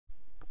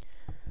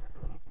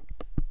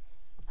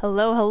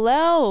Hello,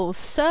 hello!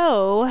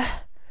 So,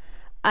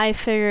 I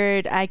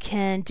figured I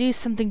can do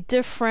something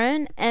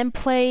different and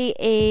play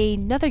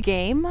another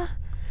game.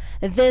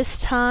 This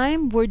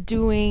time, we're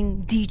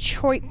doing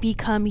Detroit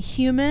Become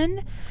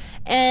Human.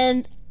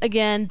 And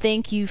again,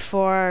 thank you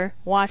for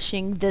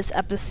watching this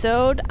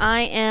episode.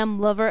 I am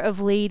Lover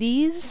of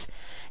Ladies,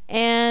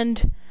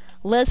 and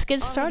let's get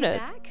Already started.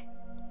 back?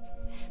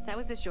 That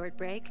was a short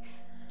break,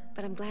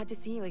 but I'm glad to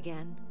see you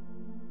again.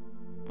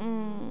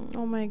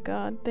 Oh my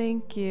god,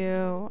 thank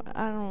you.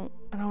 I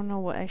don't know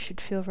what I should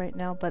feel right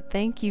now, but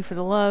thank you for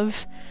the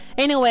love.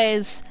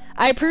 Anyways,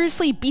 I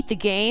previously beat the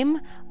game,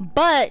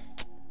 but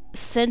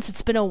since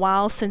it's been a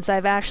while since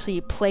I've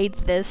actually played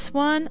this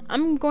one,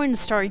 I'm going to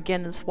start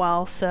again as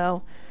well,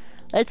 so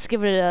let's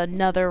give it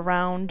another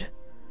round.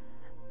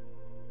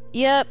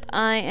 Yep,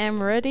 I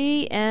am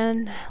ready,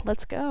 and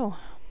let's go.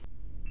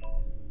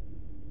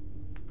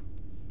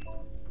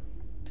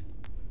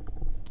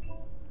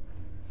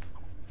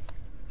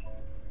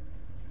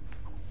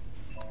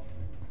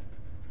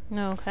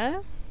 Okay.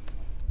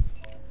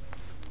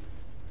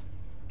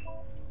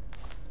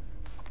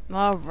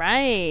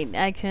 Alright,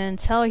 I can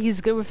tell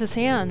he's good with his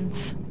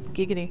hands.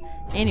 Giggity.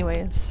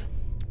 Anyways.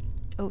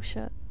 Oh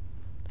shit.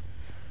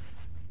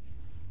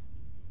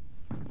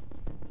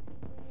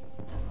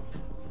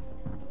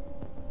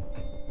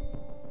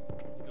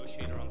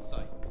 Negotiator on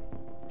site.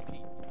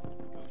 Repeat.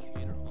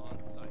 Negotiator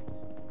on site.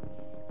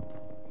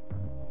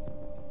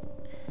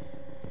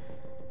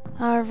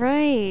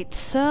 Alright,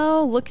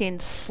 so looking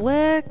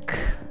slick.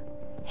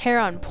 Hair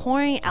on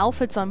point,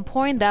 outfits on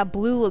point. That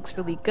blue looks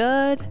really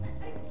good. I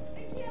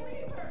can't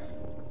leave her.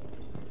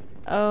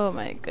 Oh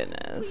my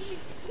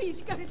goodness. Please,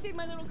 you gotta save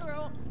my little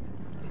girl.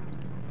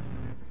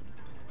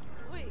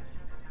 Wait.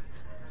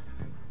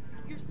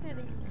 You're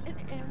sending an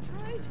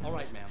android? All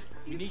right, ma'am.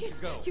 You need to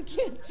go. You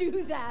can't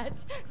do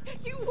that.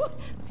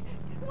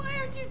 Why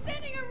aren't you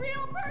sending a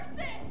real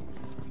person?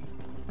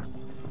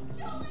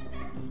 Don't let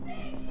that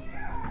thing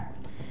here.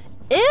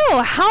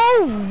 Ew,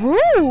 how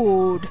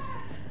rude!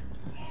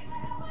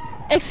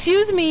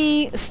 Excuse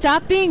me,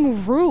 stop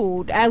being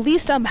rude. At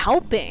least I'm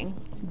helping.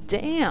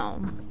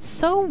 Damn.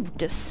 So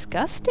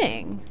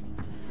disgusting.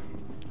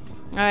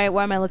 Alright,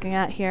 what am I looking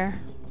at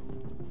here?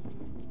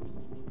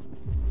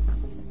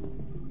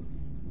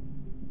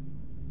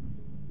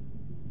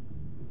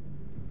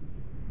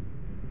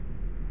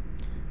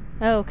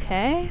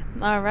 Okay,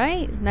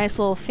 alright. Nice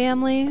little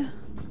family.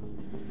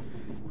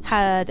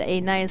 Had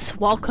a nice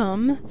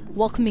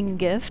welcoming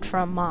gift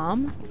from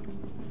Mom.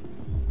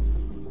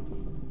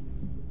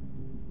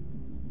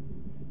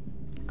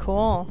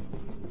 Cool.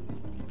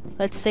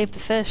 Let's save the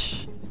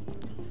fish.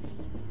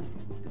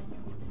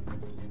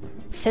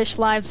 Fish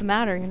lives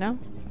matter, you know?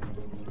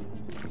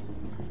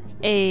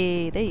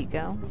 Hey, there you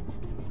go.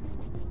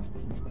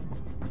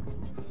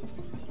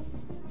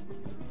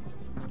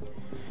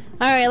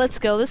 Alright, let's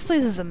go. This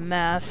place is a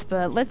mess,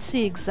 but let's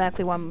see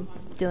exactly what I'm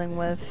dealing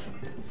with.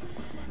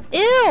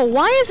 Ew,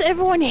 why is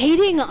everyone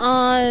hating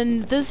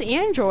on this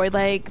android?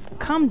 Like,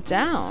 calm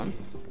down.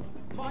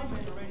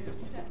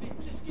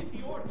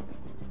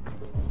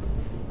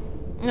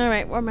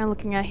 Alright, what am I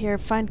looking at here?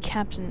 Find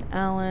Captain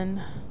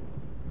Allen.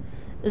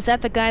 Is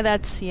that the guy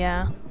that's...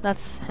 yeah,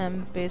 that's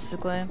him,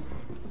 basically.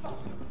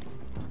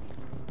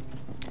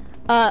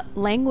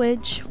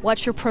 Language.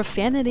 Watch your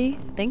profanity.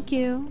 Thank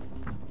you.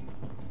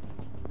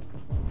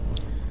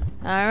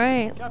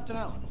 Alright. Captain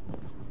Allen,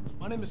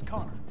 my name is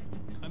Connor.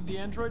 I'm the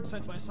android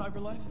sent by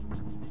CyberLife.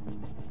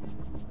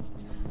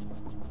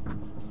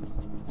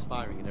 It's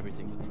firing at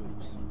everything that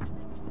moves.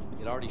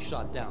 It already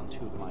shot down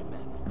 2 of my men.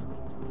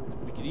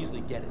 We could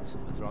easily get it,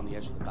 but they're on the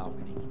edge of the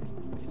balcony.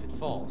 If it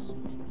falls,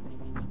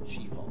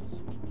 she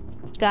falls.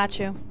 Got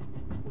you.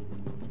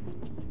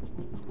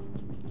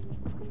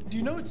 Do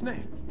you know its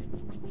name?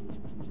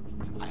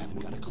 I haven't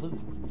got a clue.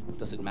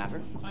 Does it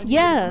matter? I need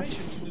Yes.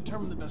 information to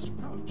determine the best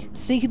approach.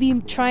 So you could be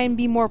try and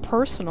be more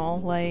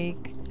personal,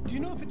 like... Do you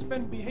know if it's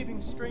been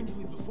behaving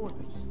strangely before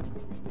this?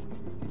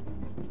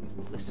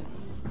 Listen.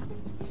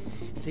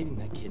 Saving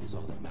that kid is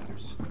all that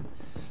matters.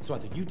 So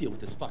either you deal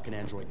with this fucking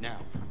android now,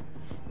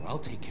 or I'll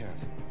take care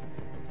of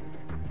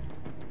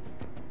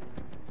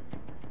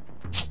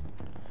it.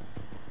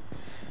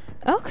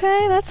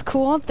 Okay, that's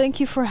cool. Thank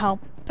you for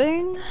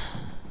helping.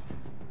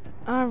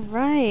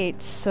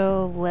 Alright,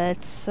 so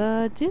let's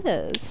do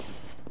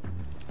this.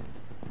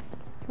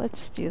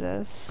 Let's do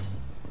this.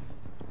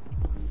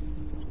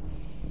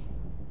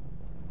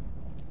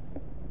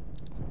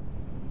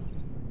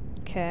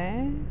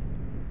 Okay.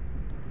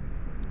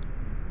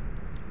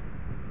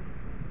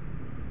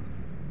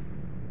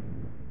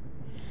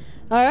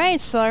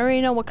 Alright, so I already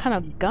know what kind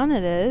of gun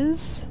it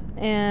is.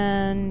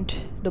 And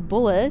the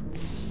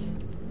bullets.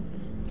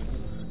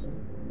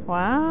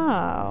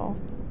 Wow.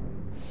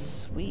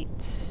 Sweet.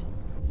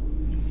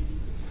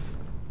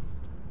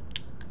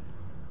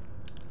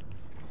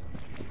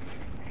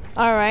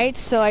 Alright,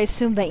 so I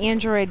assume the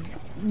android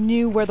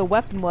knew where the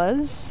weapon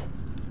was.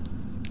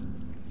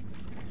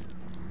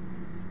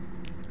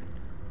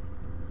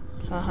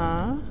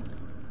 Uh-huh.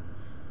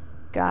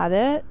 Got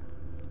it.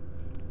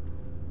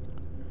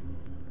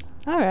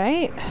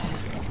 Alright.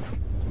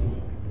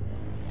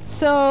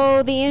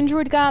 So the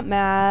android got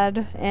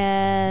mad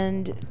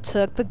and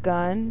took the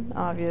gun,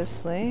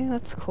 obviously.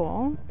 That's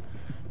cool.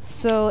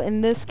 So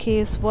in this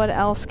case, what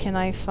else can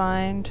I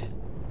find?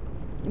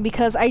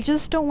 Because I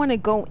just don't want to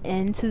go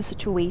into the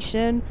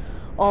situation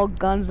all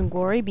guns and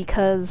glory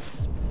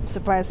because,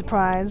 surprise,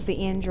 surprise, the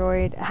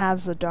android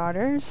has the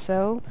daughter.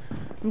 So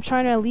I'm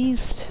trying to at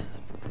least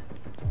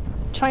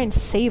try and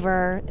save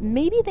her.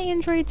 Maybe the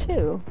android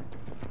too.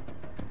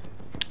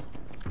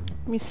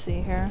 Let me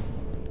see here.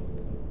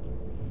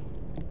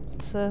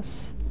 What's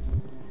this?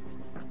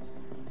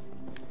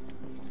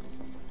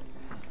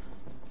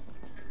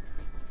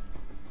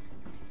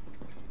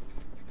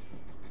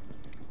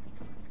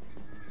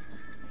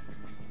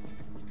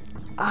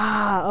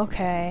 Ah,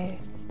 okay.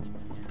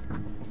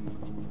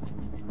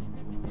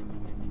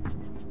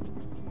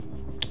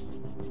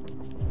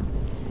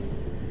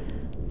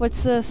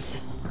 What's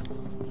this?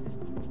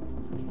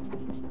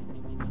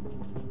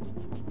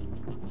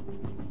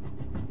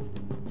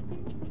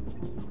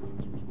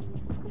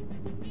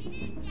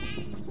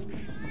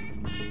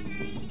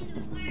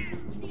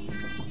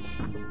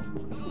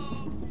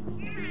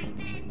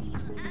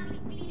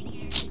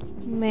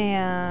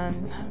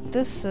 Man,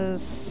 this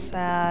is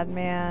sad,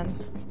 man.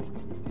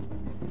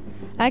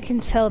 I can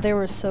tell they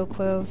were so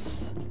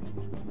close.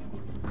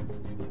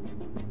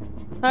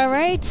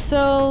 Alright,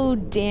 so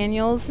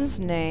Daniel's his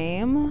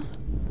name.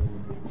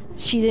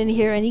 She didn't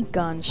hear any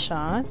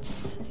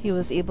gunshots. He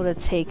was able to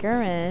take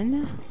her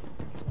in.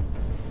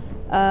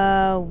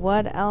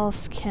 What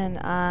else can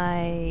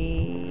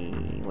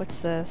I...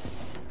 What's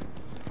this?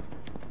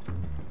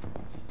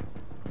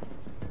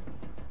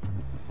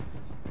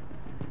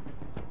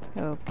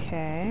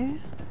 Okay.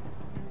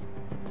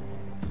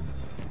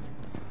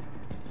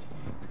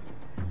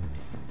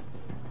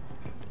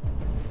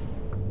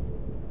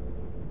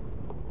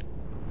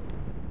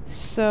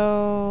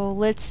 So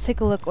let's take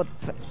a look.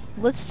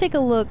 Let's take a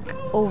look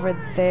over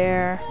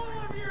there.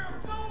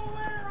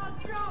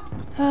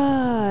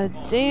 Ah,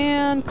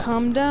 Dan,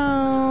 calm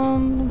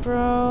down,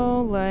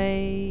 bro.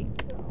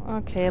 Like,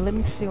 okay, let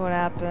me see what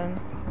happened.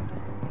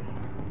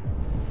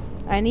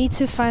 I need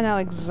to find out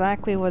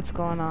exactly what's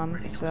going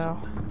on.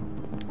 So.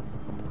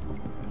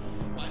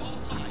 By all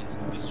signs,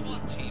 the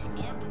SWAT team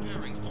are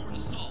preparing for an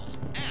assault,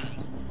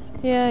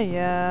 and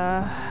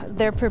Yeah,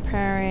 they're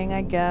preparing,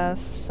 I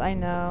guess. I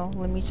know.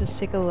 Let me just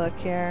take a look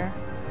here.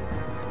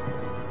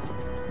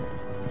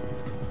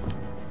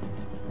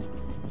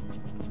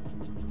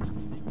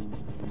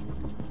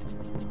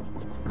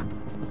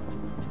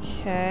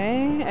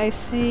 Okay, I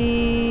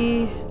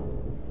see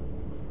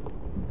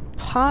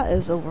pot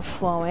is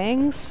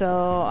overflowing, so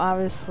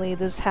obviously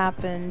this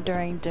happened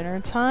during dinner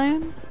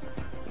time,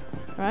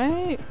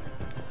 right?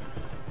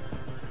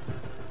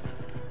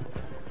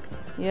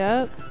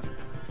 Yep.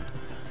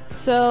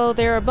 So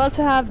they're about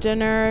to have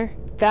dinner.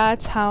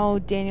 That's how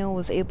Daniel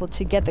was able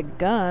to get the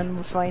gun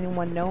without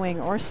anyone knowing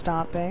or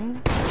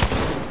stopping.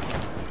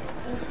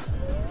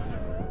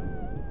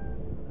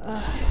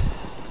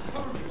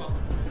 cover me, Bubba.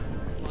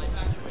 Well, I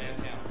backed your man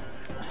down.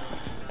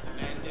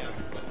 Man down,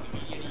 requesting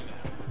immediate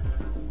evac.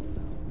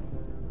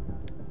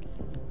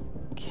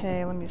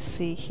 Okay, let me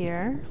see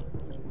here.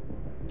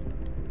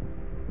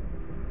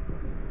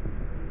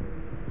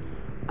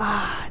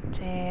 Ah,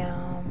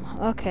 damn.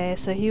 Okay,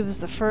 so he was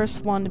the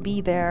first one to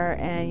be there,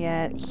 and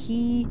yet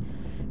he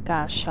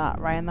got shot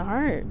right in the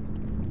heart.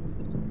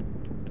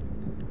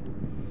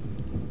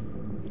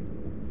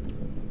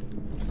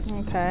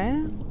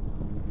 Okay.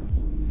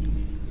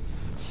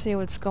 Let's see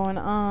what's going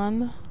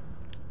on.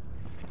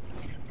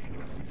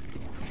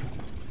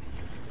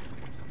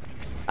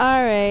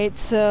 Alright,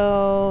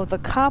 so the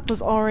cop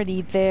was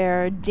already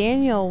there.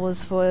 Daniel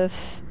was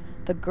with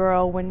the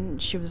girl when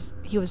he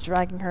was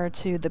dragging her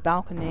to the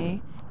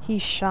balcony. He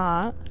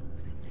shot.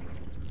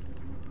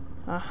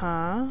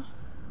 Uh-huh.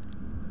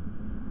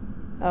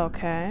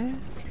 Okay.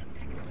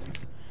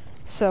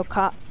 So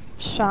cop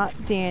shot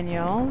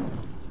Daniel.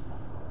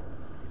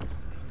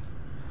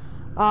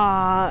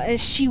 Ah, and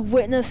she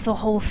witnessed the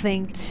whole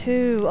thing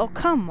too. Oh,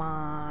 come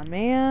on,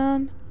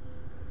 man.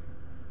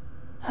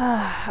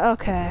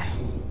 Okay.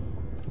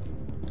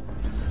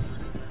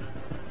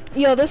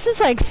 Yo, this is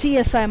like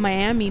CSI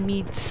Miami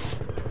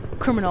meets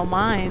Criminal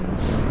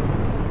Minds.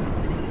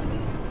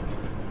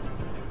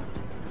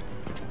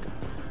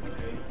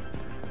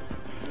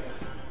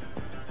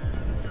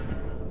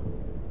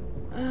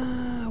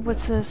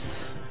 What's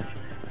this?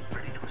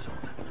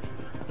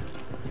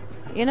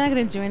 You're not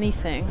gonna do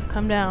anything.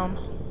 Calm down.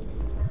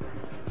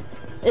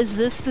 Is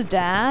this the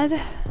dad?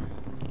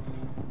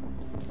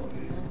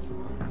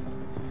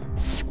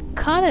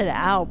 Cut it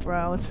out,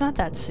 bro. It's not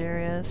that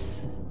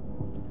serious.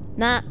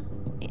 Not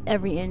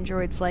every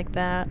android's like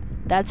that.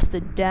 That's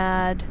the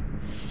dad.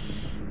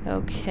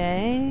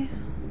 Okay.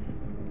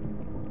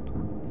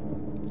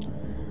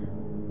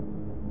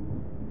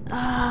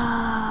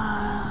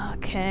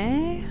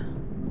 Okay.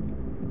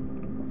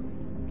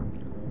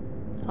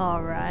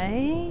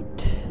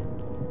 Alright.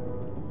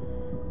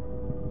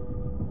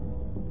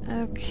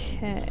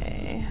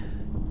 Okay.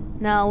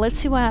 Now, let's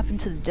see what happened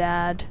to the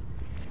dad.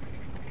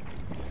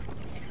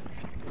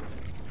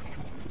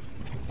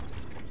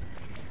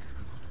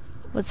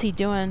 What's he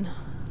doing?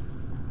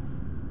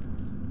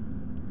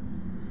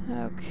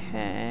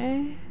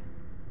 Okay.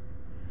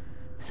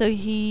 So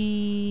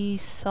he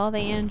saw the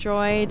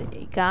android,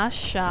 he got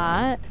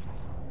shot,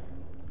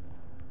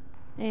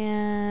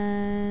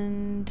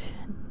 and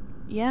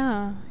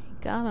yeah,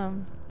 he got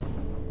him.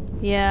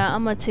 Yeah,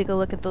 I'm gonna take a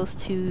look at those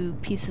two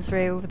pieces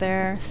right over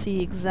there,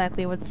 see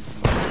exactly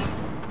what's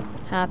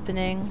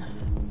happening.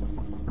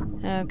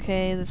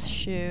 Okay, this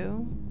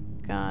shoe.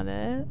 Got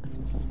it.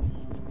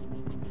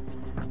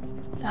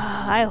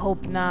 I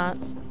hope not.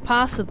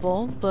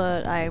 Possible,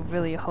 but I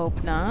really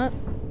hope not.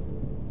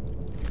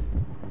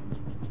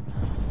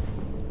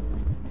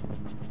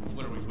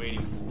 What are we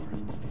waiting for?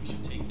 We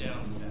should take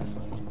down this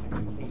asshole. I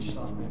got a clean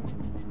shot,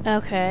 man.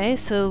 Okay,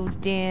 so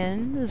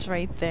Dan is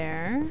right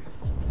there.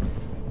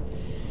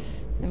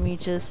 Let me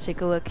just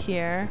take a look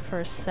here for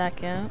a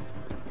second.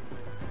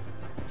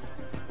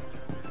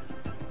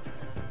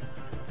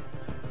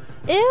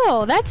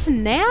 Ew, that's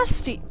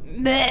nasty.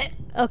 Blech.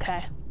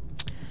 Okay.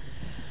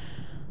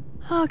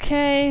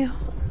 Okay.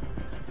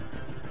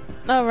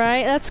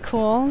 Alright, that's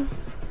cool.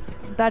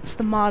 That's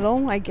the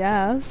model, I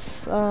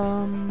guess.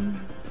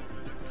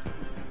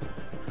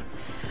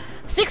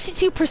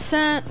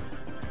 62%.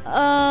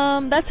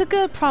 That's a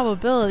good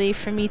probability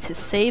for me to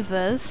save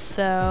this,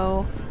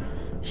 so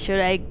should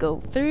I go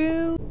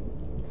through?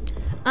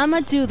 I'm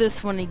gonna do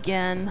this one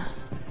again.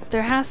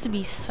 There has to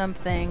be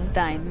something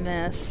that I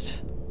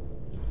missed.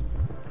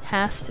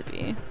 Has to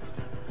be.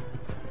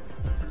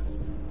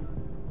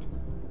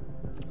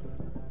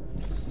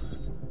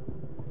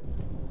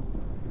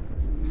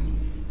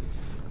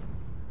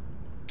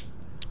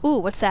 Ooh,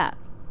 what's that?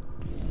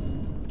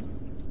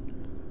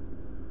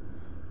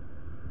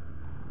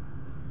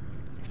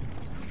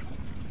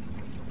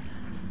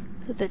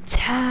 The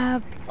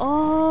tab.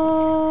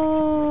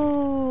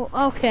 Oh,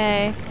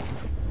 okay.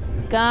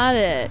 Got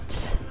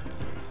it.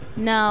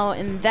 Now,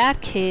 in that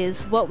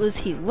case, what was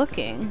he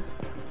looking?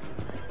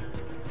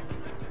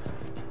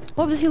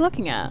 What was he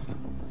looking at?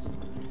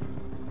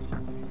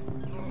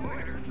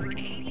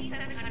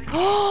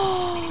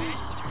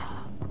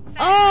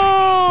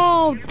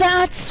 Oh,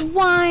 that's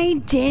why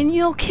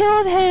Daniel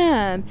killed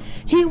him.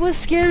 He was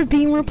scared of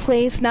being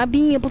replaced, not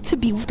being able to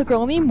be with the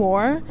girl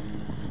anymore.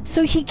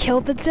 So he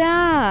killed the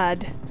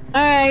dad.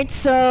 Alright,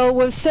 so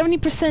with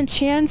 70%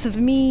 chance of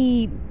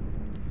me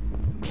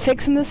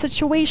fixing the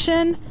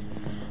situation,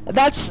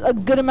 that's a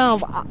good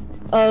amount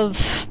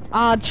of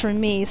odds for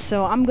me,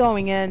 so I'm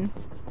going in.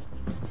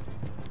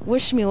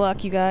 Wish me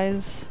luck, you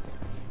guys.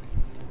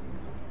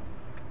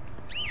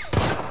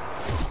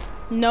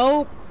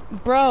 Nope.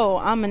 Bro,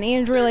 I'm an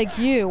android like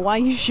you. Why are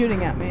you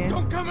shooting at me?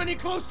 Don't come any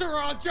closer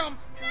or I'll jump!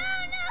 No,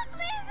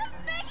 please, I'm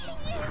begging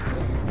you!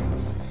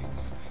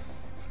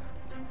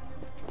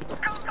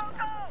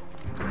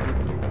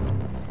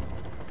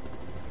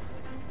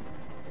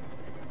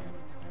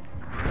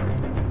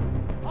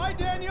 Hi,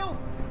 Daniel!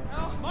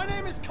 My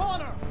name is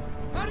Connor.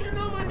 How do you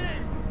know my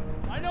name?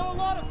 I know a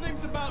lot of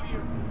things about you.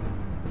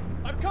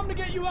 I've come to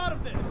get you out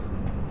of this.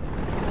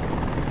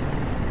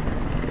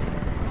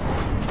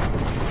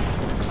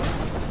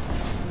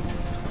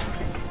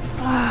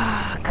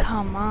 Ah,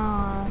 come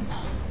on.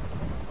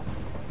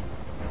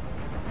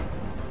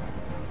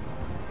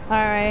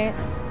 Alright.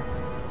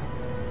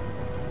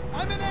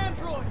 I'm an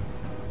android,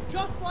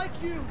 just like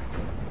you.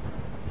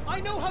 I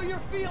know how you're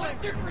feeling. What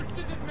difference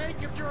does it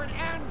make if you're an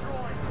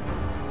android?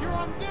 You're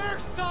on their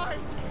side.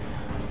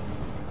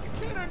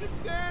 You can't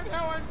understand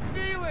how I'm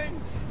feeling.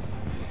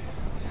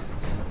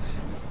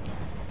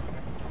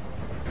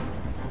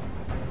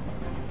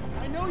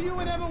 I know you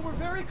and Emma were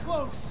very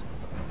close.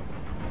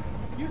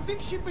 You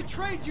think she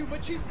betrayed you,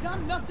 but she's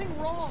done nothing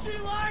wrong. She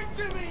lied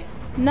to me!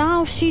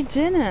 No, she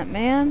didn't,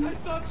 man. I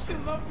thought she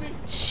loved me.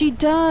 She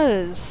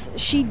does.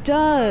 She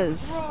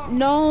does.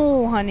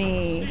 No,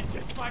 honey. She's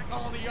just like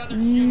all the other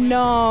humans.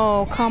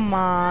 No, come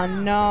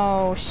on.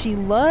 No, she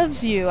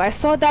loves you. I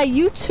saw that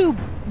YouTube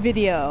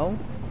video.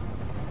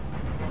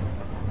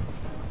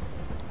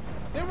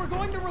 They were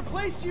going to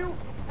replace you,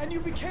 and you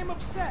became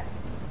upset.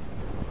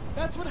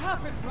 That's what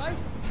happened, right?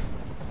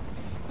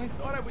 I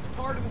thought I was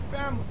part of the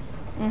family.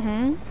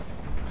 Mm-hmm.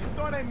 I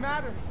thought I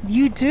mattered.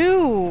 You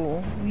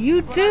do.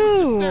 You But I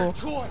was just do. their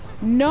toy.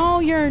 No,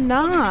 you're Something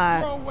to throw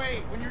not.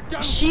 away when you're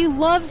done. She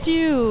loves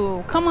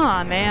you. Come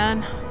on,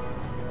 man.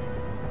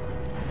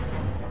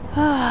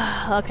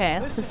 Okay,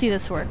 let's Listen. see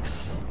this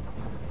works.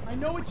 I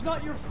know it's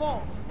not your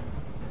fault.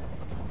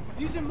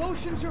 These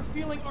emotions you're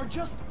feeling are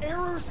just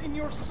errors in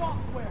your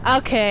software.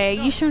 Okay,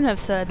 No, you shouldn't have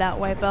said it that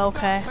way, but it's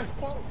okay. not my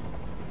fault.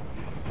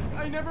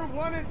 I never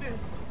wanted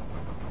this.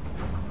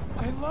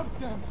 I loved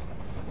them.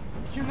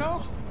 You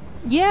know?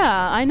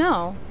 Yeah, I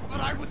know. But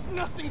I was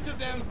nothing to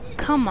them.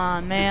 Come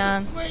on, man.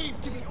 Just a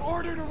slave to be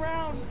ordered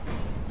around.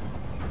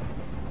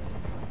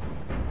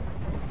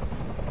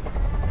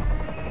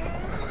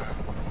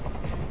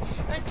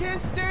 I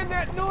can't stand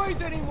that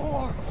noise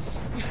anymore.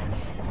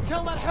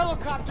 Tell that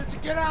helicopter to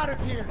get out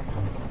of here.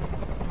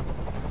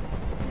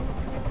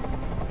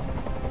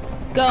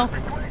 Go.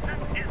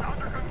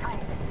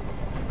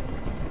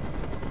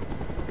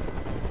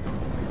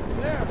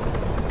 There.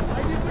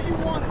 I did what you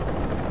wanted.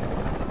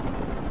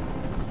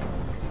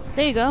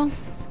 There you go.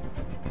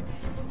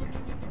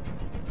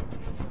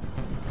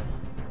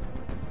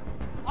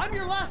 I'm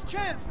your last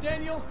chance,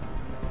 Daniel.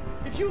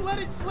 If you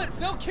let it slip,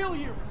 they'll kill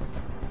you.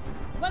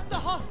 Let the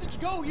hostage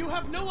go. You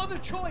have no other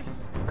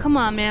choice. Come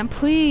on, man,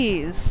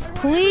 please. I want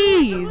everyone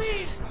to Please.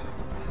 leave.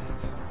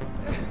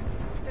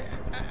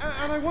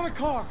 And I want a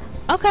car.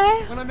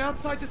 Okay. When I'm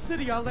outside the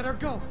city, I'll let her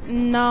go.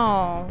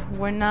 No,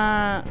 we're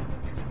not.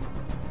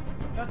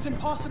 That's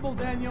impossible,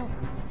 Daniel.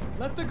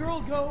 Let the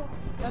girl go,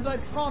 and I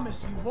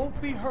promise you won't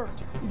be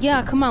hurt.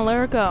 Yeah, come on, let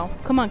her go.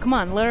 Come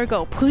on, let her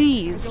go.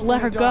 Please, I don't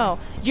let her wanna go. die.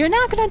 You're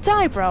not gonna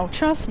die, bro.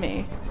 Trust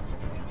me.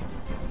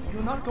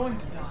 You're not going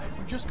to die.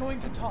 We're just going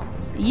to talk.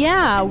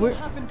 Yeah, Nothing we're will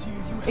happen to you.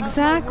 You have my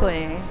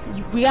exactly.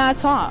 We gotta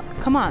talk.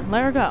 Come on,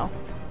 let her go.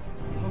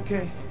 word.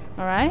 Okay.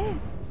 All right.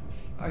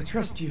 I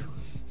trust you.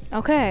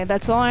 Okay,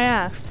 that's all I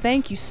asked.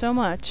 Thank you so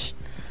much.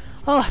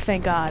 Oh,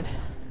 thank God.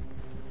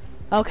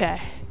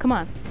 Okay, come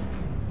on.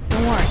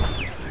 Don't worry.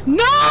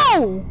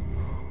 No!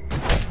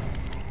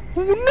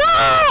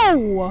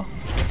 No!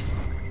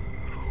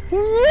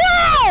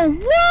 No!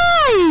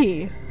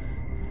 Why?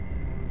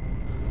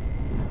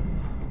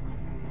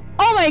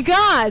 Oh my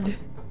God!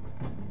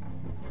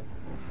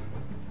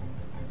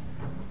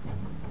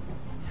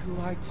 You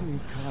lied to me,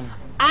 Connor.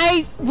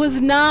 I was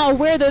not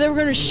aware that they were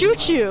gonna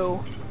shoot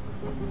you.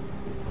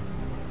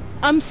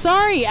 I'm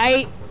sorry,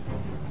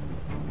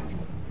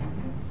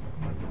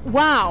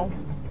 wow.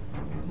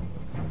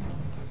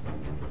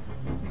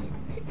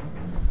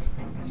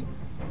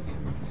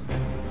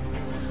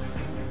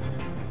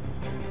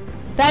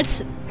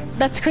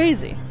 That's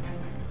crazy.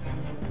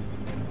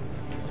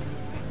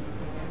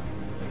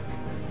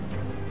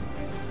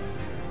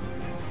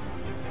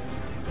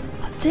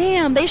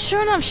 Damn, they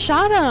sure enough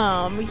shot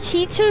him.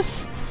 He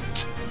just...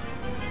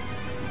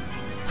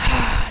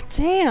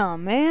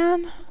 Damn,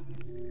 man.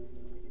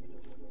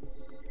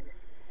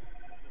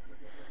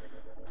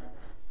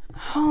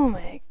 Oh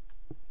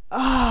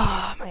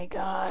my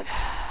God.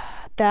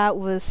 That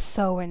was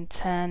so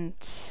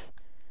intense.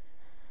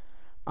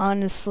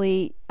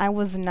 Honestly, I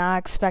was not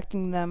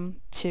expecting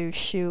them to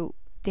shoot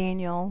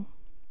Daniel.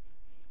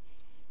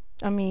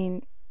 I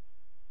mean,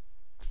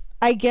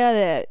 I get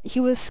it. He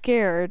was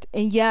scared.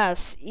 And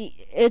yes,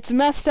 it's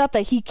messed up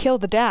that he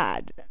killed the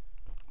dad.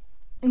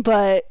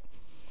 But,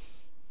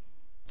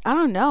 I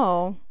don't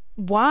know.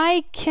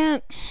 Why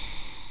can't...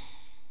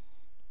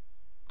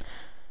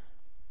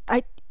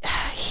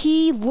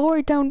 He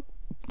lowered down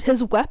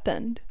his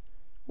weapon.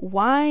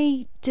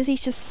 Why did he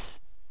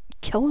just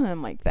kill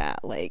him like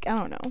that? Like, I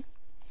don't know.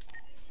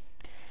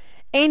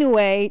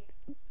 Anyway,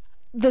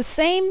 the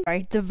same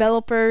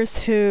developers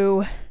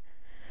who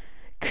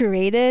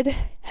created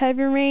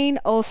Heavy Rain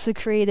also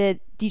created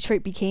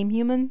Detroit Became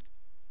Human.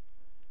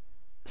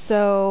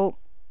 So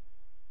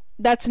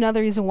that's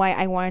another reason why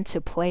I wanted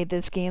to play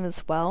this game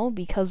as well,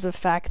 because of the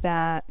fact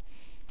that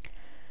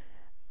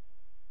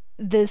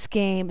this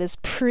game is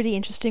pretty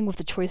interesting with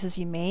the choices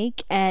you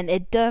make, and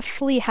it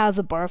definitely has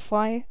a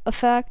butterfly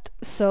effect,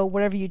 so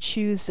whatever you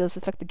choose does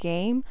affect the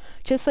game,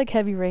 just like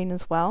Heavy Rain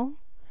as well.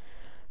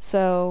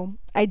 So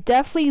I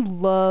definitely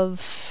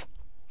love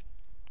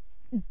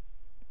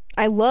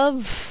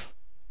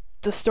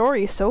the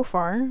story so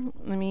far.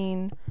 I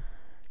mean,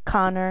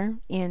 Connor,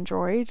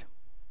 android,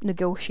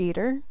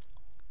 negotiator,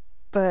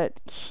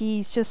 but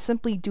he's just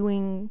simply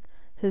doing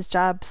his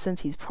job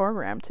since he's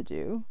programmed to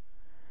do.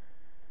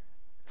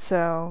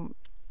 So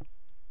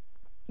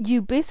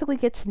you basically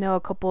get to know a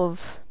couple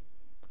of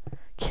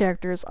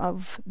characters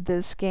of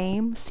this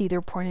game, see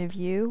their point of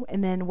view,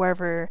 and then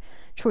whatever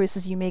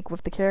choices you make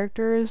with the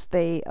characters,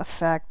 they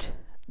affect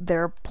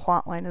their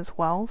plotline as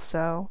well.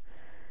 So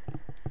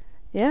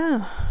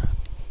yeah.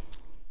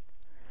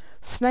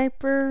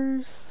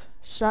 Snipers,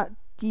 shot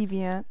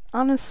deviant.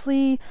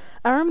 Honestly,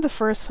 I remember the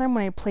first time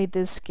when I played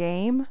this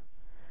game,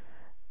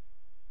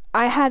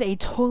 I had a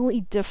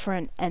totally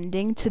different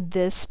ending to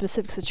this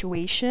specific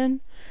situation.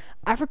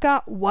 I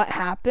forgot what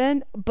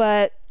happened,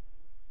 but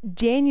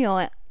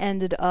Daniel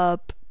ended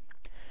up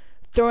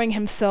throwing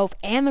himself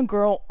and the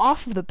girl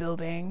off of the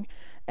building,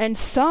 and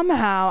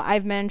somehow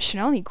I've managed to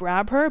not only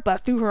grab her,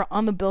 but threw her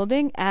on the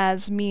building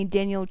as me and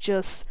Daniel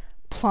just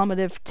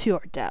plummeted to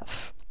our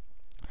death.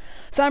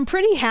 So I'm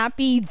pretty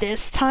happy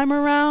this time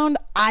around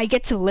I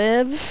get to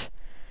live,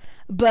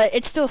 but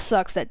it still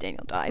sucks that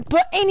Daniel died.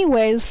 But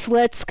anyways,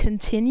 let's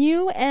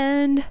continue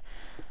and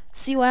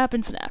see what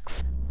happens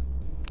next.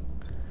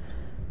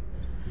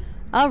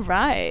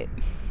 Alright.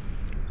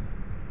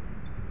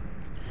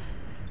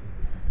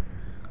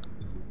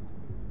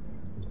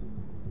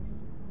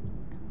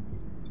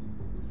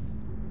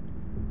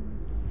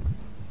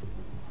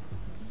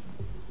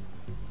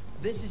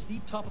 This is the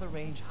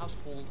top-of-the-range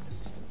household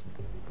assistant.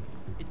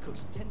 It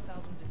cooks 10,000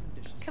 different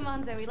dishes. Come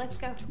on, Zoe, let's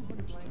go.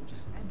 200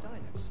 languages and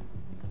dialects.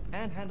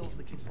 And handles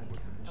the kids' home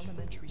care.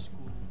 Elementary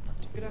school up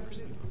to... Good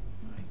afternoon.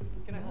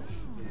 can I help you?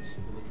 Please,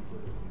 we're looking for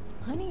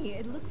it. Honey,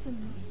 it looks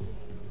amazing.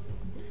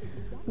 This is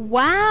exactly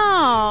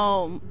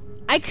Wow!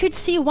 I could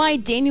see why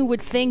Daniel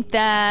would think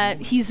that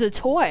he's a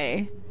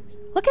toy.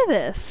 Look at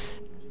this.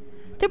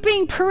 They're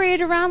being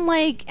paraded around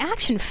like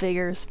action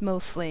figures,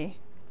 mostly.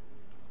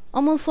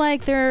 Almost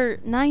like they're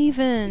not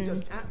even It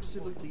does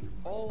absolutely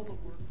all the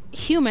work.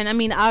 human. I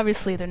mean,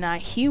 obviously they're not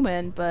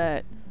human,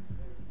 but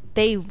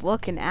they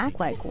look and act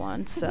like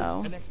one,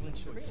 so. An excellent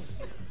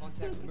choice.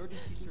 Contacts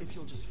emergency service. If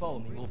you'll just follow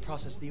me, we'll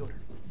process the order.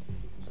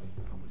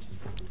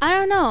 I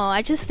don't know,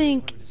 I just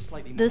think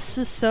this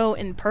is so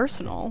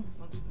impersonal.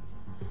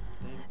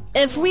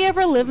 If we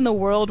ever live in a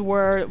world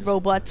where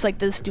robots like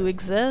this do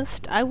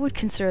exist, I would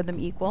consider them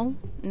equal,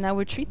 and I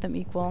would treat them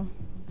equal.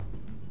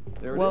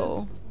 There it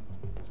Whoa.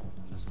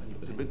 is.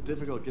 It was a bit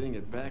difficult getting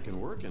it back in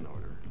working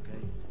order. Okay.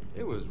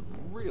 It was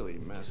really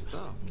messed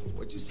up.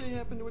 What'd you say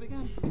happened to it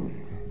again?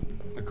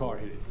 The car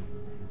hit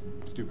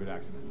it. Stupid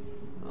accident.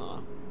 Ah,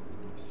 I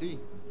see.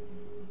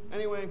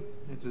 Anyway,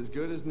 it's as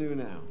good as new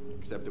now,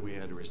 except that we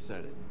had to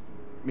reset it.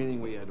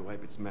 Meaning we had to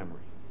wipe its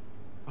memory.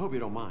 I hope you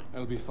don't mind.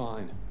 That'll be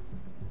fine.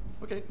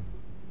 Okay.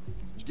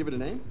 Did you give it a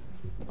name?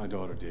 My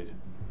daughter did.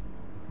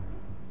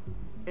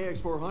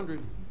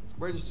 AX400.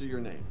 Register your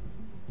name.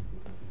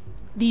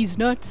 These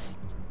nuts.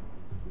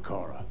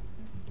 Kara.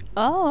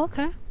 Oh,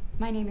 okay.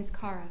 My name is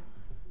Kara.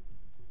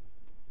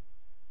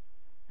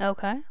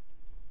 Okay.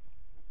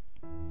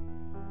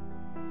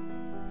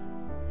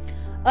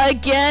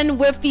 Again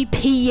with the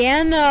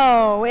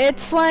piano.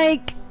 It's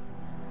like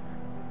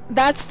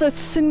that's the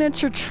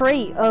signature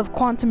trait of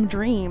Quantum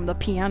Dream, the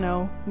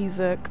piano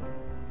music.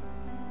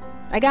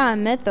 I gotta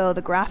admit though,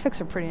 the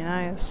graphics are pretty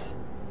nice.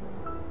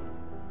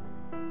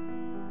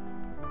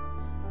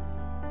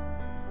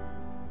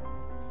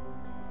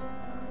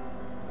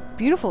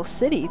 Beautiful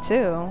city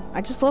too.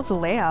 I just love the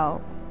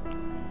layout.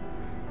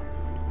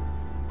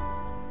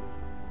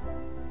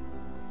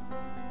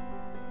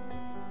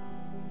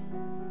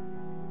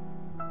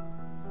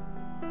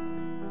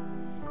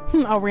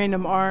 A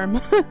random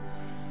arm.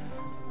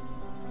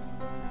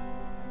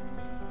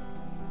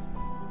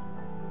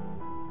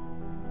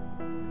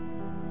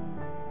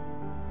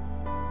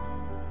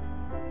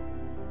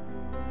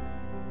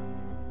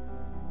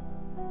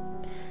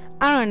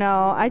 I don't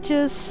know,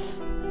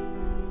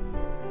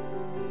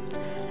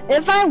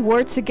 if I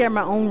were to get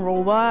my own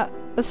robot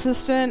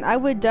assistant, I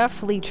would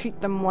definitely treat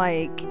them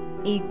like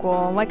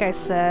equal, like I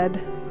said.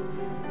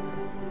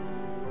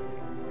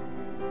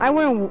 I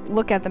wouldn't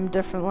look at them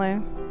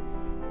differently.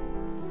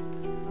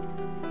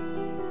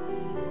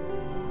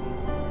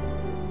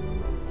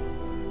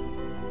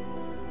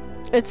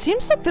 It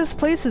seems like this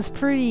place is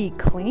pretty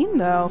clean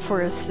though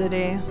for a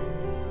city.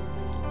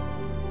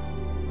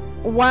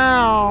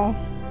 Wow.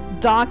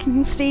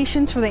 Docking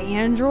stations for the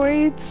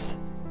androids?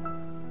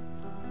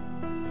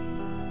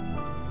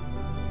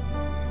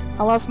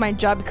 I lost my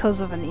job because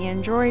of an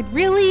android?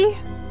 Really?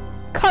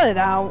 Cut it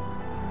out.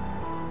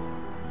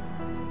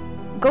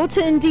 Go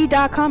to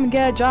Indeed.com and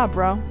get a job,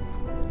 bro.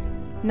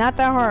 Not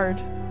that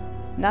hard.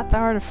 Not that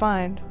hard to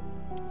find.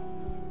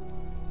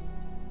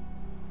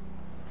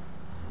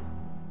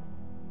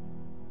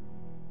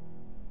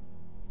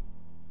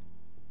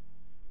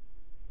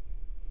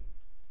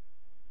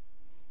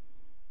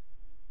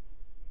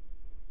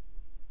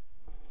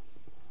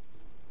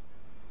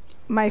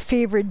 My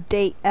favorite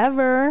date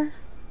ever.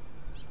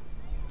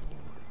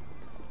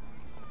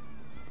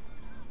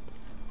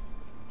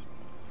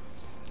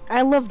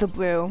 I love the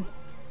blue.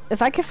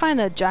 If I could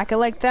find a jacket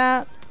like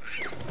that,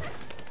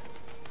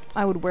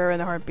 I would wear it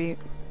in a heartbeat.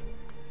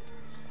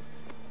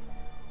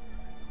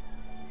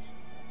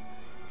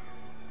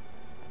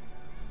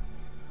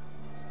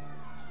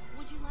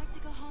 Would you like to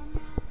go home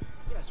now?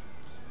 Yes,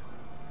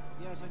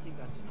 Rose. Yes, I think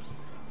that's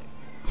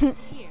enough.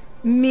 Here.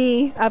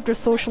 Me, after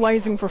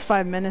socializing for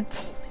 5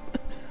 minutes.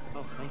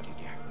 Oh, thank you,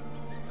 dear.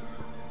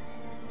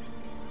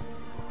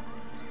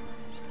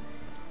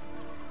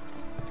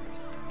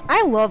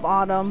 I love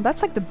autumn.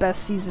 That's like the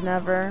best season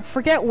ever.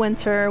 Forget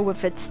winter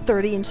with its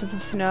 30 inches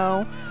of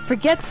snow.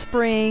 Forget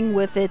spring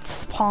with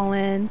its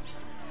pollen.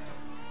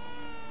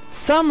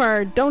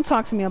 Summer, don't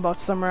talk to me about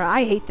summer.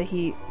 I hate the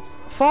heat.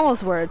 Fall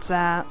is where it's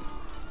at.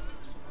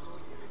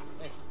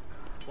 Hey,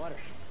 water.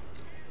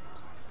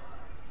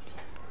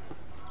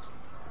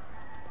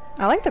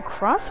 I like the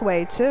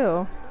crossway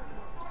too.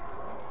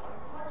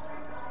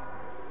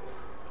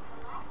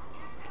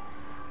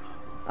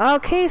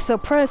 Okay, so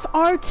press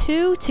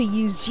R2 to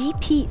use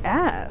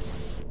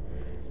GPS.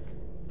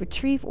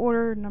 Retrieve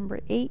order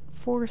number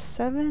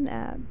 847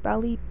 at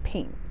Belly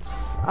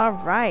Paints.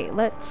 Alright,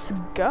 let's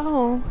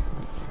go.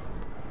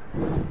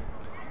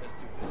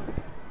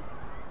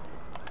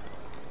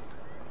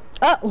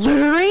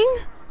 Littering?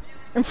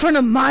 In front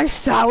of my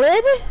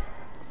salad?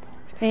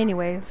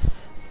 Anyways.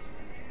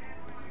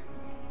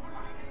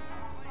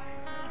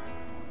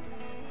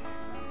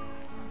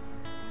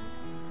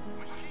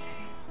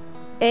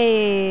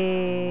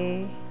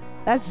 Hey,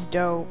 that's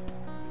dope.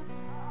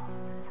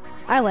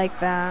 I like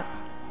that.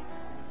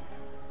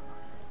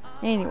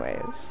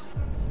 Anyways.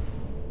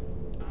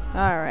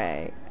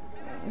 Alright.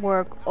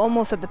 We're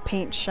almost at the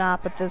paint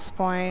shop at this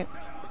point.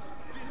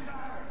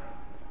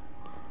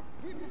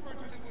 We prefer to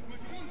live with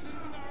machines and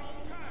in our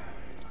own kind.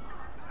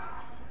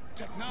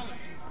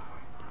 Technology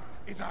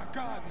is our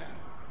god now.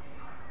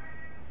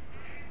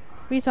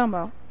 What are you talking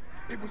about?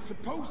 It was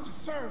supposed to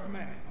serve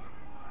man,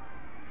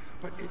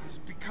 but it is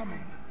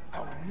becoming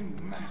our new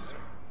master.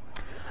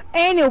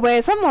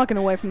 Anyways, I'm walking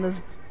away from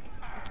this.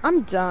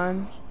 I'm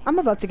done. I'm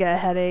about to get a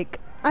headache.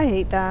 I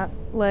hate that.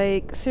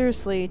 Like,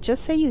 seriously,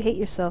 just say you hate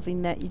yourself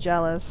and that you're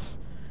jealous.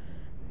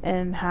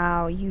 And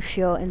how you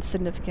feel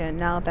insignificant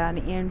now that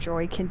an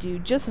android can do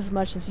just as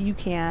much as you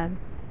can.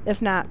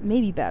 If not,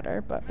 maybe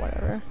better, but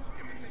whatever.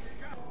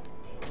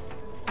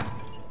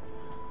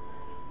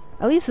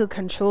 At least the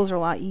controls are a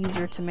lot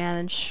easier to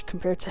manage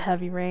compared to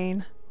Heavy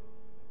Rain.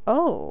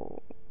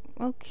 Oh,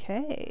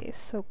 okay,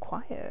 so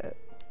quiet.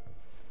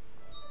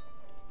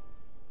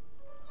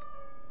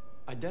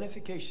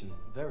 Identification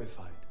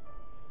verified.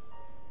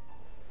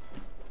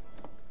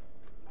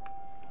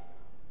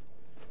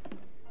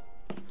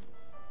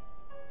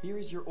 Here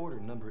is your order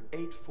number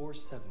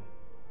 847.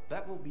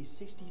 That will be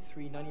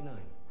 $63.99.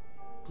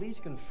 Please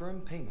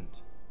confirm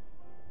payment.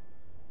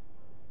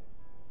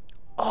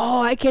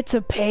 Oh, I get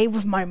to pay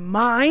with my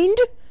mind?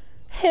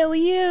 Hell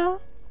yeah.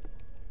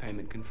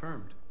 Payment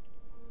confirmed.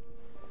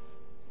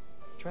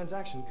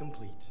 Transaction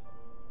complete.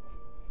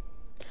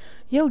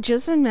 Yo,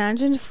 just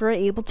imagine if we're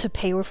able to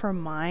pay with our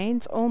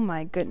minds. Oh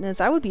my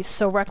goodness, I would be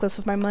so reckless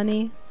with my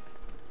money.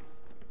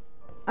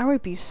 I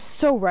would be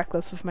so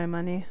reckless with my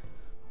money.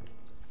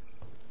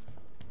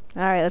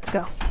 Alright, let's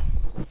go.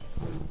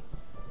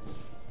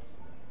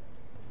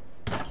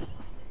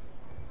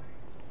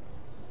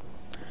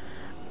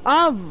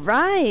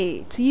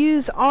 Alright,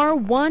 use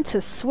R1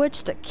 to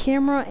switch the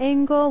camera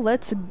angle.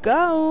 Let's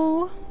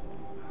go.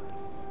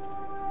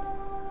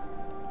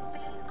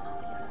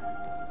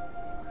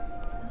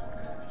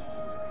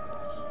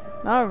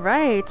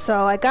 Alright,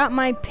 so I got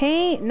my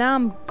paint, now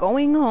I'm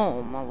going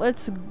home.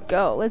 Let's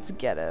go, let's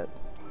get it.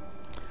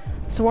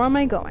 So where am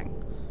I going?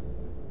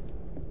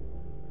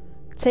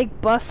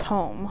 Take bus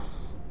home.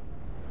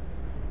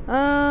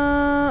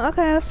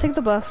 Okay, let's take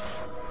the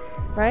bus.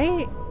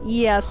 Right?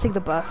 Yeah, let's take the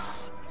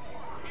bus.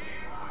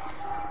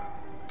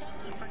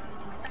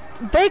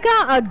 They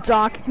got a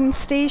docking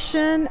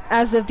station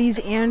as if these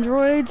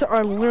androids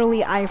are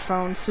literally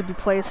iPhones to be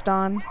placed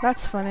on.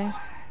 That's funny.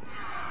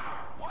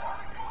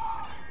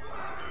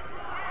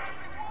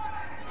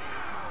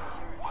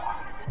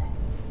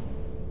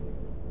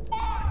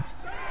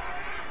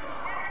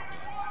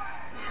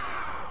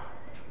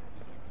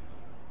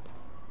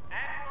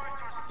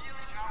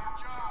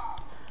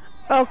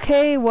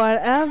 Okay,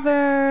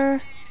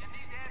 whatever.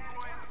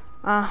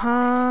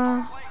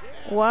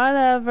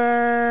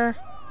 Whatever.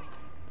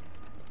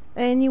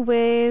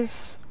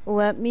 Anyways,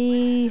 let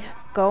me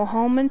go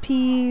home in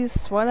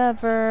peace.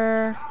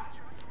 Whatever.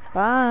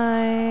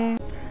 Bye.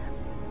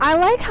 I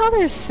like how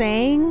they're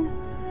saying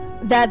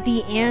that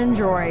the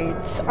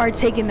androids are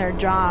taking their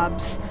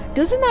jobs.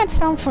 Doesn't that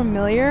sound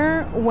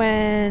familiar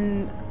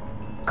when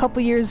a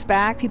couple years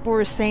back people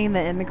were saying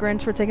that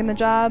immigrants were taking the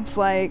jobs?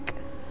 Like,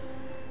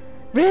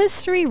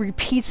 history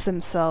repeats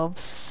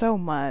themselves so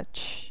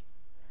much.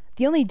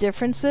 The only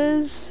difference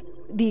is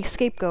the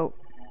scapegoat.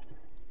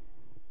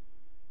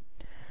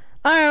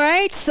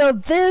 Alright, so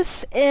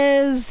this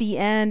is the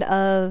end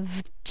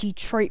of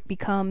Detroit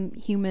Become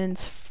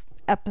Humans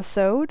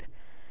episode.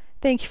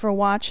 Thank you for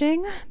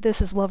watching. This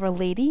is Lover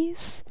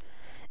Ladies.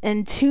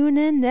 And tune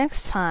in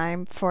next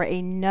time for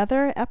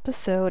another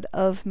episode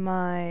of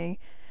my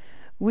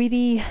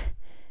witty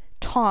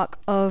talk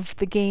of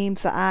the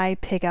games that I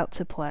pick out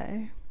to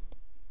play.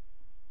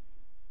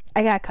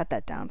 I gotta cut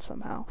that down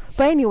somehow.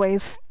 But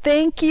anyways,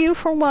 thank you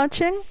for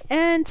watching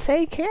and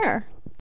take care.